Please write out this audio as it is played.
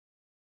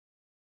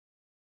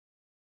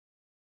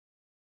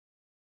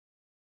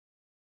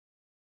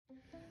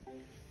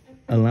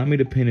Allow me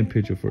to paint a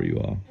picture for you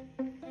all.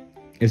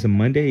 It's a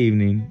Monday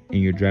evening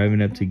and you're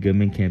driving up to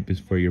Goodman Campus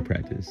for your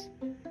practice.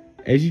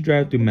 As you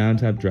drive through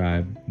Mountaintop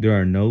Drive, there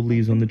are no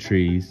leaves on the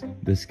trees,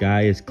 the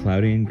sky is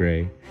cloudy and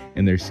gray,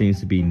 and there seems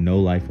to be no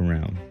life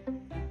around.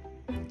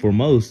 For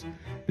most,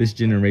 this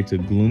generates a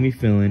gloomy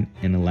feeling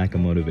and a lack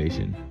of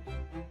motivation.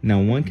 Now,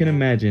 one can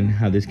imagine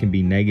how this can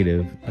be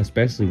negative,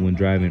 especially when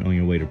driving on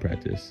your way to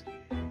practice.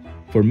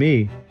 For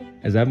me,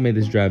 as I've made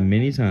this drive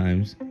many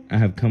times, I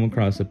have come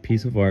across a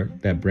piece of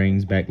art that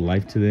brings back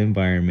life to the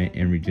environment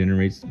and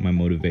regenerates my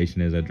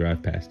motivation as I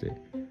drive past it.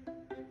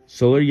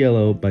 Solar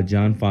Yellow by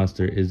John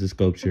Foster is the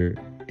sculpture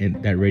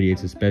that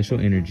radiates a special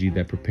energy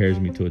that prepares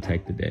me to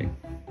attack the day.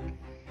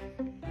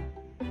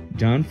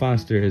 John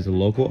Foster is a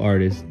local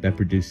artist that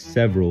produced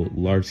several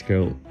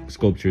large-scale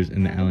sculptures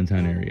in the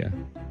Allentown area.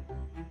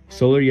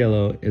 Solar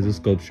Yellow is a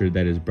sculpture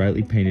that is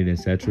brightly painted in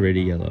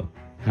saturated yellow.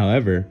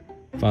 However,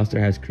 Foster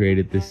has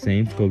created this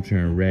same sculpture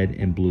in red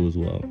and blue as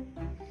well.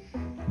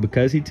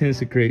 Because he tends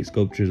to create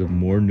sculptures of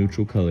more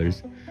neutral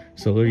colors,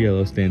 Solar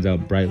Yellow stands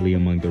out brightly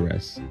among the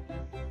rest.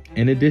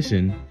 In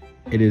addition,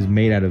 it is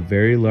made out of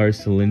very large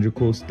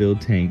cylindrical steel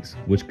tanks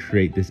which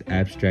create this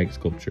abstract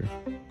sculpture.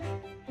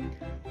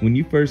 When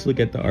you first look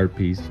at the art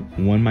piece,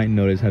 one might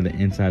notice how the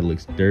inside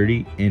looks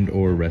dirty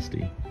and/or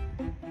rusty.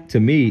 To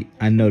me,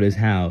 I notice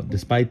how,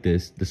 despite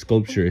this, the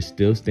sculpture is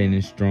still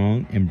standing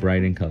strong and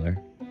bright in color.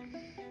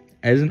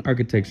 As an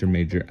architecture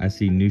major, I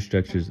see new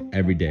structures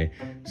every day,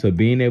 so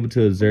being able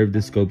to observe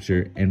this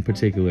sculpture in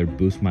particular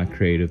boosts my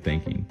creative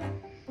thinking.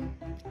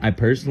 I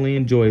personally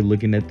enjoy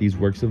looking at these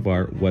works of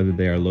art whether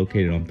they are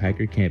located on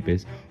Packer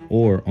Campus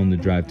or on the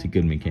drive to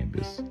Goodman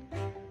Campus.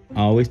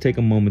 I always take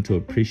a moment to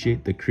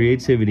appreciate the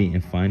creativity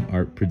and fine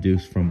art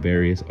produced from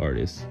various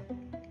artists.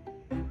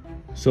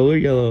 Solar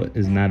Yellow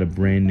is not a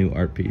brand new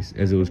art piece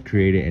as it was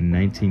created in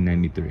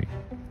 1993.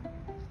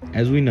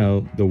 As we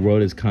know, the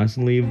world is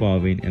constantly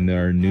evolving and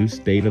there are new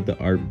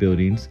state-of-the-art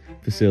buildings,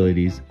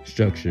 facilities,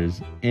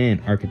 structures,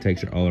 and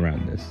architecture all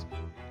around us.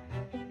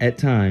 At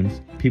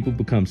times, people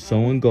become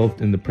so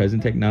engulfed in the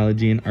present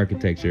technology and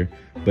architecture,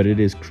 but it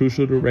is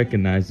crucial to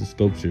recognize the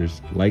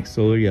sculptures like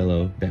Solar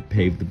Yellow that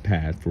paved the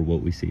path for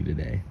what we see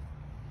today.